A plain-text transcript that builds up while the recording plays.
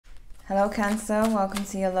Hello Cancer, welcome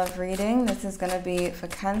to your love reading. This is going to be for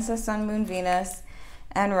Cancer, Sun, Moon, Venus,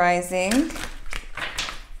 and Rising.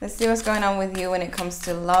 Let's see what's going on with you when it comes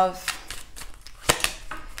to love.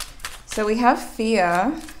 So we have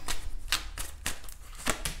fear,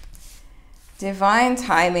 divine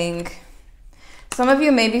timing. Some of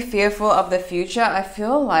you may be fearful of the future. I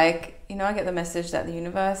feel like, I get the message that the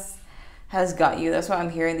universe has got you. That's what I'm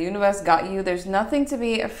hearing. The universe got you. There's nothing to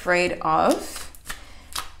be afraid of.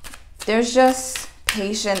 There's just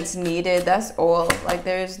patience needed. That's all. Like,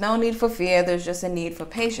 there's no need for fear. There's just a need for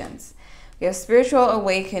patience. We have spiritual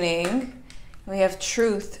awakening. We have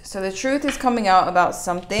truth. So the truth is coming out about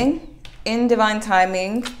something in divine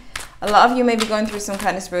timing. A lot of you may be going through some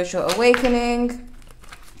kind of spiritual awakening.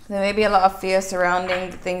 There may be a lot of fear surrounding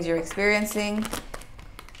the things you're experiencing.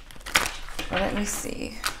 But let me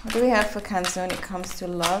see. What do we have for Cancer when it comes to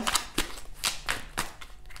love?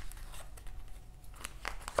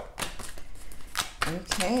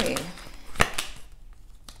 Okay.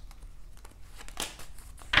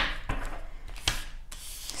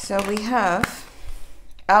 So we have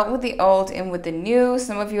out with the old, in with the new.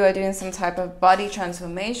 Some of you are doing some type of body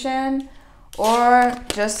transformation or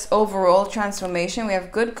just overall transformation. We have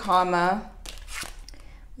good karma.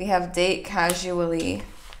 We have date casually.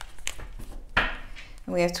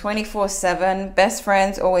 And we have 24/7, best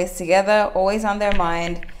friends, always together, always on their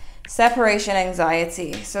mind. Separation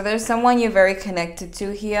anxiety. So there's someone you're very connected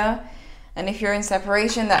to here. And if you're in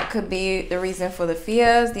separation, that could be the reason for the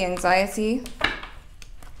fears, the anxiety.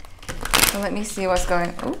 So let me see what's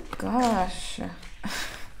going on. Oh, gosh.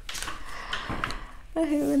 I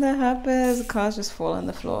hate when that happens. The cars just fall on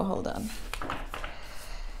the floor. Hold on.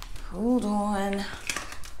 Hold on.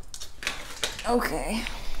 Okay.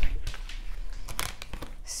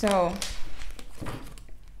 So.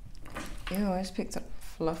 Ew, I just picked up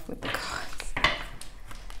fluff with the cards.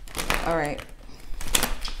 All right.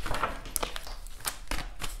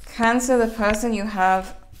 Cancer, the person you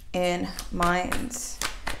have in mind.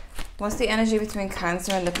 What's the energy between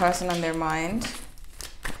Cancer and the person on their mind?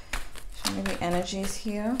 Show me the energies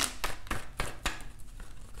here.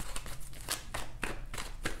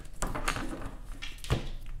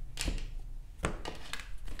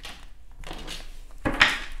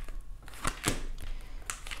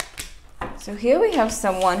 So here we have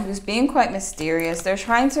someone who's being quite mysterious. They're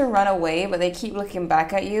trying to run away, but they keep looking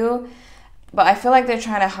back at you. But I feel like they're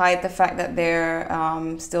trying to hide the fact that they're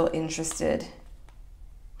still interested.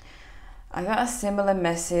 I got a similar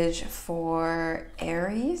message for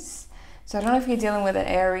Aries. So I don't know if you're dealing with an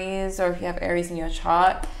Aries or if you have Aries in your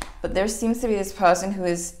chart, but there seems to be this person who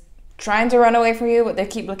is trying to run away from you, but they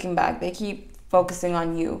keep looking back. They keep focusing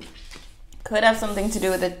on you. Could have something to do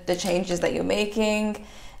with the changes that you're making.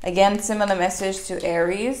 Again, similar message to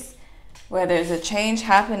Aries, where there's a change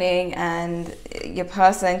happening and your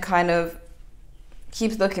person kind of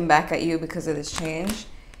keeps looking back at you because of this change.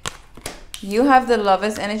 You have the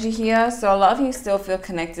Lover's energy here, so a lot of you still feel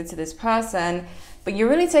connected to this person, but you're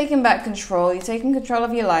really taking back control. You're taking control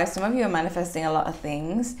of your life. Some of you are manifesting a lot of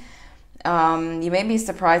things. You may be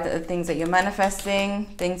surprised at the things that you're manifesting,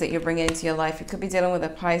 things that you're bringing into your life. You could be dealing with a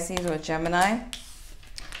Pisces or a Gemini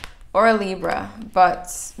or a Libra,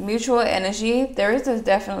 but mutual energy. There is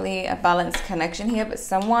definitely a balanced connection here, but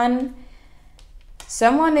someone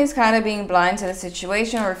is kind of being blind to the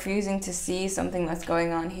situation or refusing to see something that's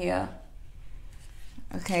going on here.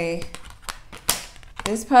 Okay,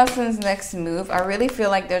 this person's next move, I really feel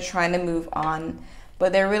like they're trying to move on,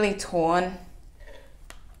 but they're really torn.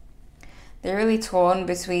 They're really torn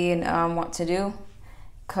between what to do,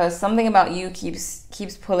 because something about you keeps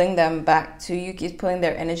pulling them back to you, keeps pulling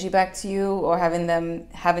their energy back to you, or having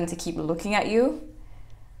to keep looking at you,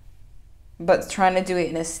 but trying to do it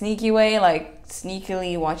in a sneaky way, like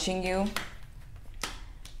sneakily watching you.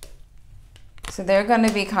 So they're going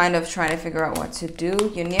to be kind of trying to figure out what to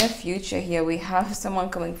do. Your near future here, we have someone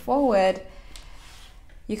coming forward.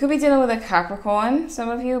 You could be dealing with a Capricorn, some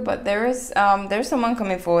of you, but there's someone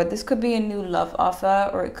coming forward. This could be a new love offer,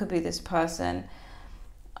 or it could be this person.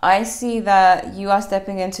 I see that you are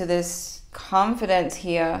stepping into this confidence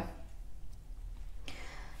here,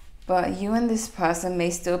 but you and this person may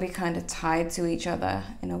still be kind of tied to each other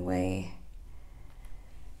in a way.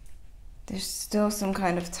 There's still some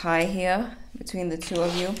kind of tie here between the two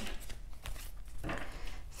of you.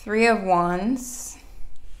 Three of Wands.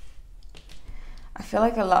 I feel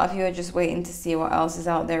like a lot of you are just waiting to see what else is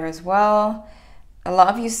out there as well. A lot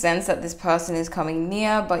of you sense that this person is coming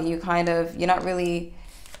near, but you're not really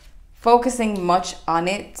focusing much on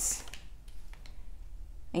it.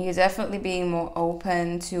 And you're definitely being more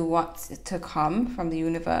open to what's to come from the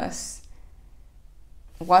universe.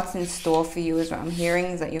 what's in store for you is what I'm hearing,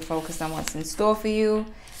 is that you're focused on what's in store for you,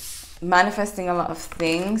 manifesting a lot of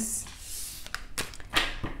things.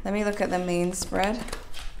 Let me look at the main spread.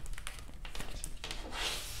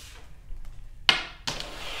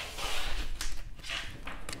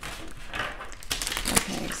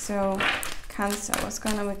 Okay, so Cancer, what's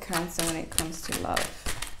going on with Cancer when it comes to love?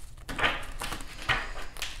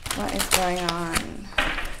 What is going on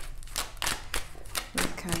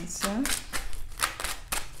with Cancer?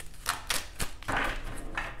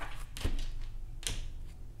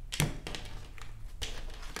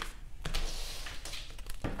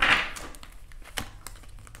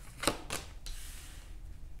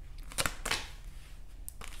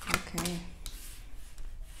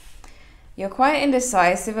 You're quite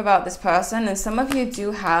indecisive about this person, and some of you do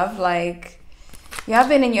have, like, you have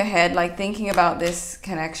been in your head, like, thinking about this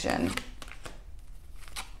connection.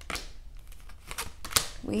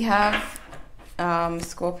 We have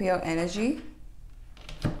Scorpio energy.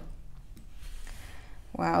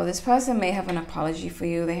 Wow, this person may have an apology for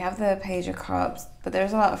you. They have the Page of Cups, but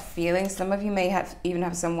there's a lot of feelings. Some of you may have even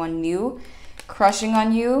have someone new crushing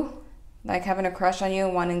on you, like having a crush on you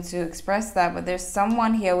and wanting to express that, but there's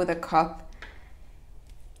someone here with a cup.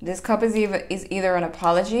 This cup is either an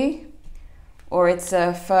apology or it's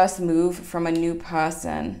a first move from a new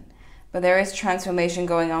person. But there is transformation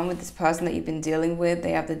going on with this person that you've been dealing with.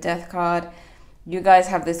 They have the Death card. You guys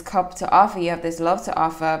have this cup to offer. You have this love to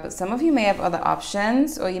offer. But some of you may have other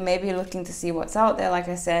options, or you may be looking to see what's out there, like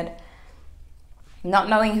I said. Not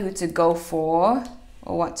knowing who to go for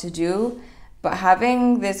or what to do, but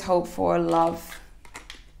having this hope for love.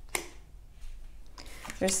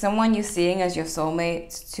 There's someone you're seeing as your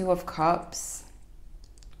soulmate, Two of Cups.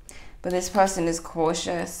 But this person is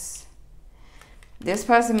cautious. This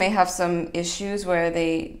person may have some issues where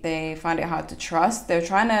they find it hard to trust. They're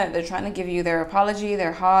trying to give you their apology,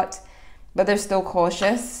 their heart, but they're still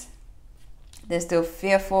cautious. They're still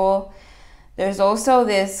fearful. There's also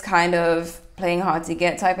this kind of playing hard to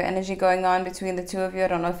get type of energy going on between the two of you. I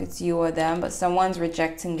don't know if it's you or them, but someone's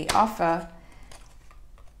rejecting the offer.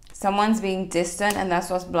 Someone's being distant, and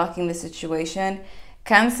that's what's blocking the situation.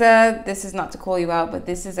 Cancer, this is not to call you out, but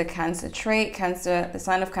this is a Cancer trait. Cancer, the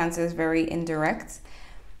sign of Cancer is very indirect.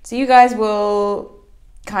 So you guys will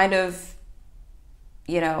kind of,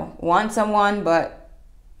 you know, want someone, but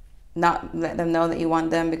not let them know that you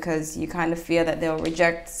want them because you kind of fear that they'll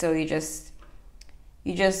reject. So you just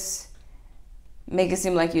make it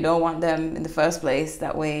seem like you don't want them in the first place.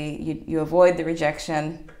 That way you avoid the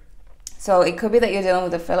rejection. So it could be that you're dealing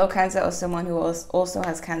with a fellow Cancer or someone who also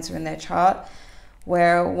has Cancer in their chart,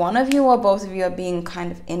 where one of you or both of you are being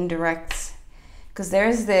kind of indirect. Because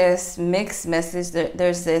there's this mixed message.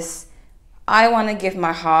 There's this, I want to give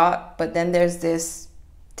my heart, but then there's this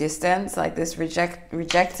distance, like this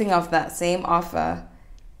rejecting of that same offer.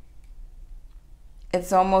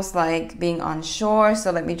 It's almost like being unsure,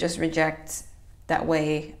 so let me just reject, that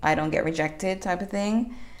way I don't get rejected type of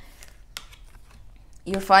thing.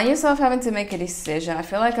 You find yourself having to make a decision. I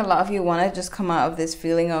feel like a lot of you want to just come out of this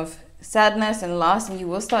feeling of sadness and loss, and you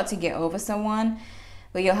will start to get over someone,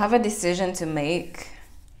 but you'll have a decision to make.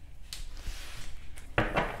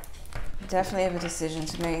 Definitely have a decision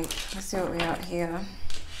to make. Let's see what we got here.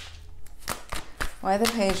 Why the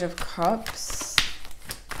Page of Cups?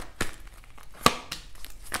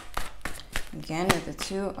 Again with the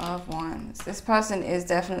Two of Wands. This person is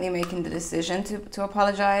definitely making the decision to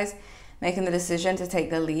apologize, making the decision to take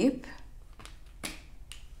the leap.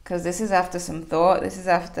 Because this is after some thought. This is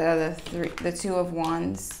after the Two of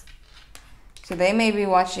Wands. So they may be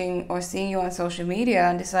watching or seeing you on social media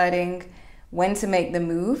and deciding when to make the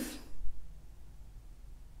move.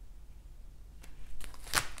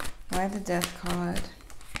 Why the Death card?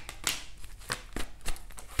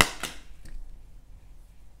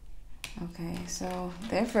 Okay, so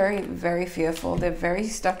they're very, very fearful. They're very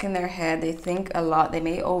stuck in their head. They think a lot. They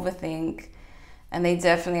may overthink. And they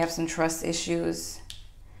definitely have some trust issues.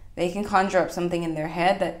 They can conjure up something in their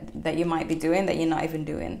head that you might be doing that you're not even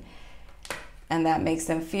doing. And that makes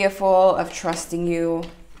them fearful of trusting you.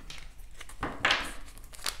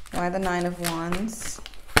 Why the Nine of Wands?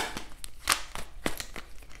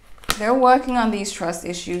 They're working on these trust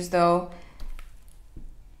issues though.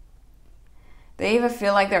 They either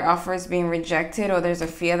feel like their offer is being rejected, or there's a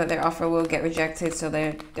fear that their offer will get rejected, so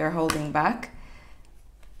they're holding back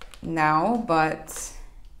now, but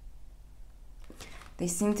they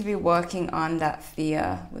seem to be working on that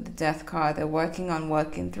fear with the Death card. They're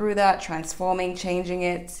working through that, transforming, changing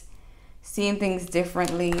it, seeing things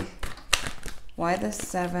differently. Why the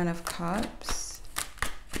Seven of Cups?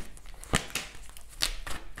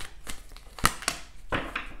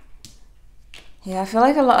 Yeah, I feel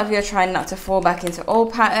like a lot of you are trying not to fall back into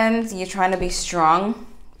old patterns. You're trying to be strong,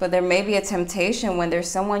 but there may be a temptation when there's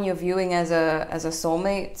someone you're viewing as a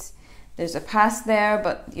soulmate. There's a past there,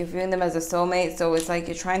 but you're viewing them as a soulmate. So it's like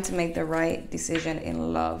you're trying to make the right decision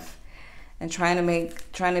in love and trying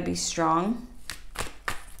to be strong.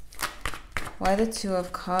 Why the Two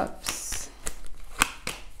of Cups?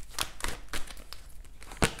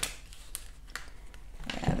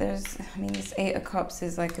 Yeah, this Eight of Cups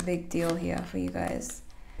is like a big deal here for you guys.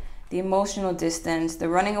 The emotional distance, the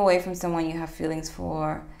running away from someone you have feelings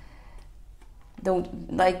for.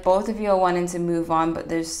 Like both of you are wanting to move on, but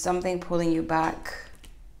there's something pulling you back.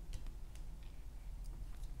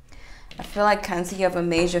 I feel like Cancer, you have a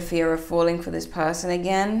major fear of falling for this person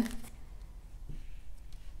again.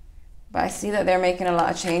 But I see that they're making a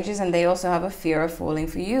lot of changes and they also have a fear of falling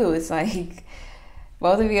for you. It's like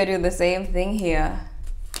both of you are doing the same thing here.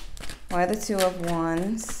 Why the Two of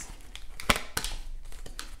Wands?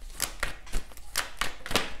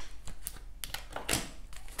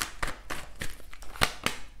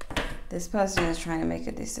 This person is trying to make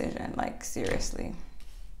a decision, like seriously.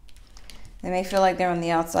 They may feel like they're on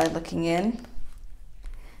the outside looking in.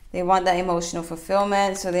 They want that emotional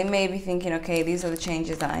fulfillment, so they may be thinking, okay, these are the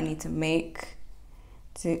changes that I need to make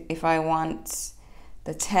if I want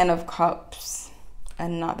the Ten of Cups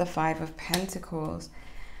and not the Five of Pentacles.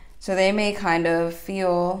 So they may kind of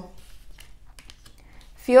feel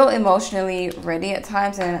emotionally ready at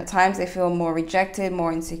times, and at times they feel more rejected,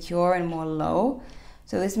 more insecure, and more low.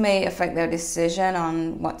 So this may affect their decision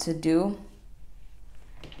on what to do.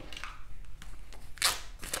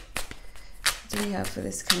 What do we have for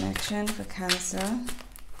this connection for Cancer?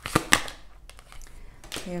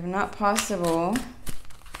 We have not possible.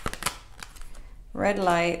 Red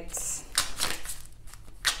lights.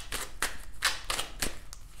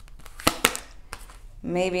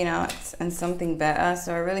 Maybe not, and something better.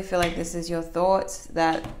 So I really feel like this is your thoughts,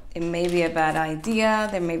 that it may be a bad idea.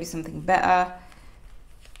 There may be something better.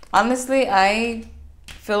 Honestly, I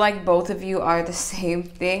feel like both of you are the same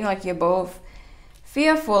thing. Like you're both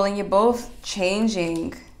fearful and you're both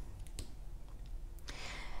changing.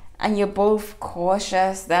 And you're both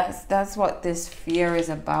cautious. That's what this fear is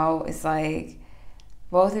about. It's like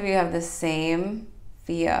both of you have the same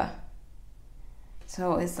fear.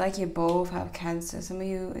 So it's like you both have Cancer. Some of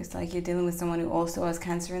you, it's like you're dealing with someone who also has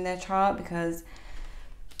Cancer in their chart, because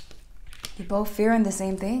you're both fearing the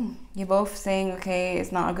same thing. You're both saying, okay,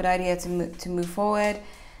 it's not a good idea to move forward.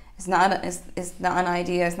 It's not an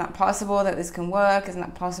idea. It's not possible that this can work. It's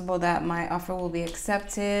not possible that my offer will be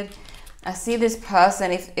accepted. I see this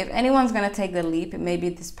person. If anyone's going to take the leap, it may be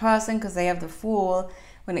this person, because they have the Fool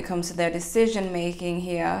when it comes to their decision making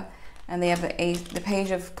here. And they have the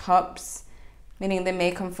Page of Cups, meaning they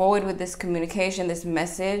may come forward with this communication, this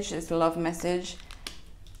message, this love message.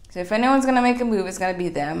 So if anyone's going to make a move, it's going to be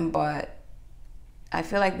them. But I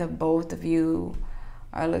feel like the both of you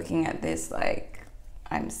are looking at this like,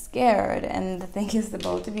 I'm scared. And the thing is, the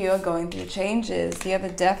both of you are going through changes. You have the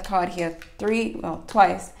Death card here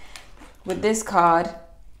twice with this card,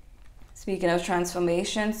 speaking of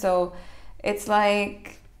transformation. So it's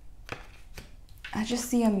like, I just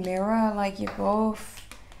see a mirror, like you're both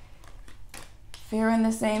fearing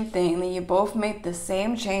the same thing. Then you both make the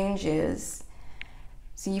same changes.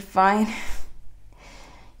 So you find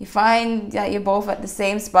that you're both at the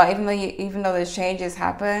same spot, even though there's changes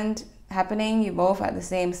happening, you're both at the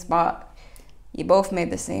same spot. You both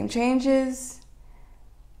made the same changes.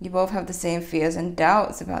 You both have the same fears and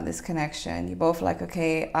doubts about this connection. You're both like,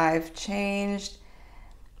 okay, I've changed.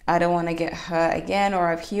 I don't want to get hurt again, or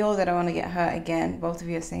I've healed. I don't want to get hurt again. Both of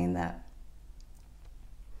you are saying that.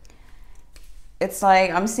 It's like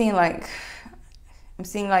I'm seeing like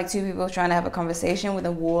two people trying to have a conversation with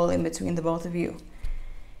a wall in between the both of you.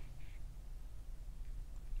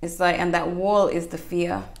 It's like, and that wall is the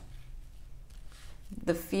fear.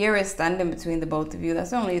 The fear is standing between the both of you. That's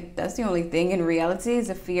the only thing in reality, is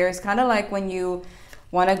the fear. It's kind of like when you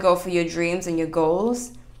want to go for your dreams and your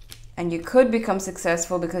goals, and you could become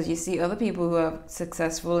successful because you see other people who are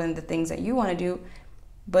successful in the things that you want to do,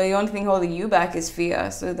 but the only thing holding you back is fear.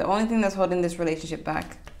 So the only thing that's holding this relationship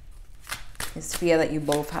back is fear that you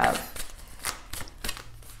both have.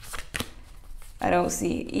 I don't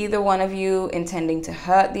see either one of you intending to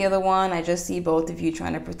hurt the other one. I just see both of you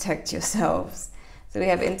trying to protect yourselves. So we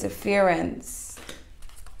have interference.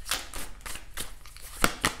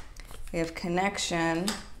 We have connection.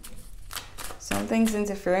 Something's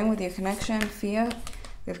interfering with your connection, fear.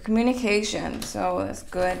 We have communication, so that's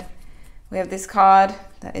good. We have this card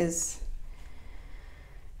that is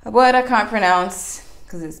a word I can't pronounce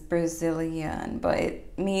because it's Brazilian, but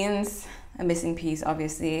it means a missing piece,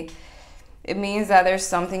 obviously. It means that there's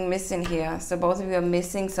something missing here. So both of you are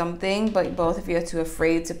missing something, but both of you are too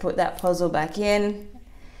afraid to put that puzzle back in.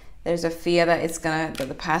 There's a fear that that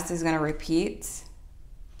the past is gonna repeat.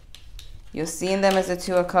 You're seeing them as the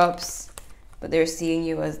Two of Cups, but they're seeing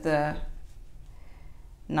you as the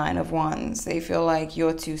Nine of Wands. They feel like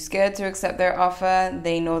you're too scared to accept their offer.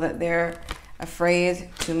 They know that they're afraid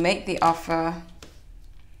to make the offer,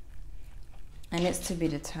 and it's to be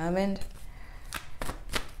determined.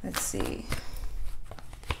 Let's see.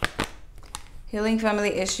 Healing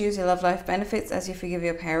family issues, your love life benefits as you forgive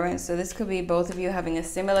your parents. So this could be both of you having a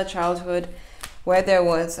similar childhood where there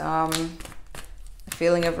was a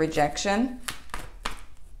feeling of rejection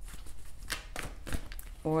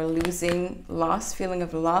or feeling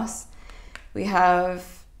of loss. We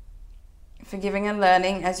have forgiving and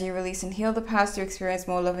learning. As you release and heal the past, you experience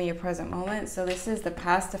more love in your present moment. So this is the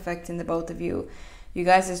past affecting the both of you. You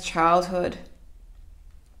guys' childhood.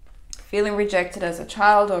 Feeling rejected as a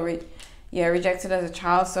child, or rejected as a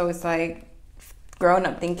child. So it's like growing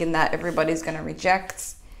up thinking that everybody's gonna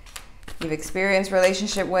reject. You've experienced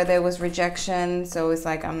relationship where there was rejection, so it's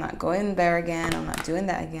like, I'm not going there again, I'm not doing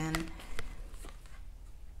that again.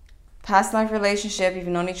 Past life relationship, you've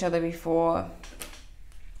known each other before.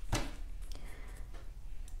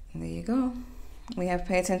 There you go. We have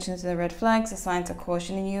pay attention to the red flags, a sign to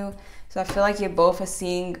caution you. So I feel like you both are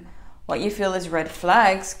seeing what you feel is red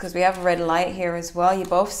flags, because we have red light here as well. You're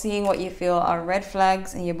both seeing what you feel are red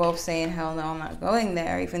flags, and you're both saying, hell no, I'm not going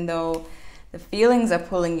there, even though the feelings are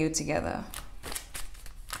pulling you together.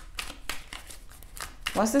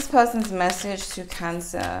 What's this person's message to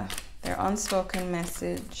Cancer? Their unspoken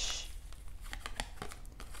message.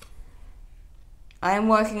 I am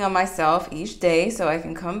working on myself each day so I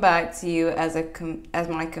can come back to you as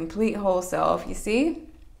my complete whole self. You see?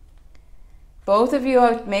 Both of you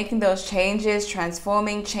are making those changes,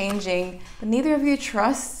 transforming, changing, but neither of you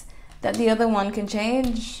trusts that the other one can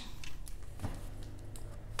change.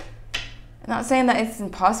 I'm not saying that it's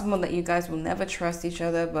impossible that you guys will never trust each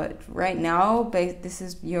other, but right now, this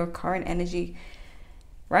is your current energy.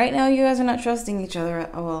 Right now, you guys are not trusting each other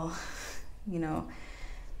at all. You know,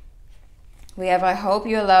 we have, I hope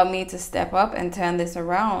you allow me to step up and turn this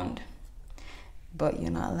around, but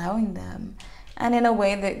you're not allowing them. And in a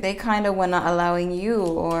way that they kind of were not allowing you,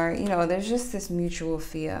 or, you know, there's just this mutual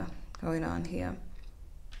fear going on here.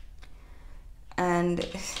 And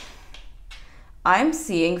I'm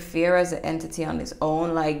seeing fear as an entity on its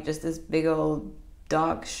own, like just this big old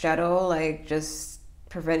dark shadow, like just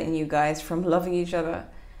preventing you guys from loving each other.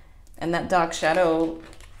 And that dark shadow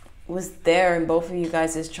was there in both of you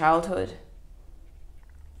guys' childhood.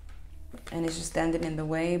 And it's just standing in the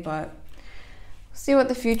way, but we'll see what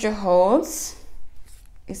the future holds.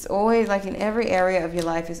 It's always, like in every area of your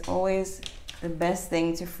life, it's always the best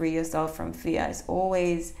thing to free yourself from fear. It's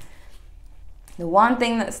always the one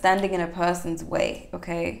thing that's standing in a person's way,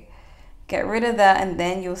 okay? Get rid of that, and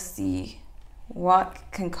then you'll see what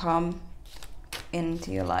can come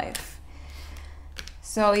into your life.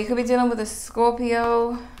 So you could be dealing with a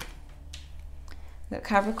Scorpio, the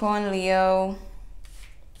Capricorn, Leo.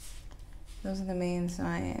 Those are the main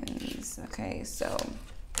signs. Okay, so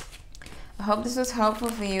I hope this was helpful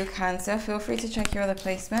for you, Cancer. Feel free to check your other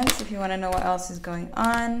placements if you want to know what else is going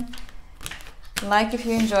on. Like if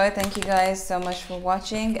you enjoyed. Thank you guys so much for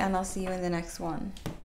watching, and I'll see you in the next one.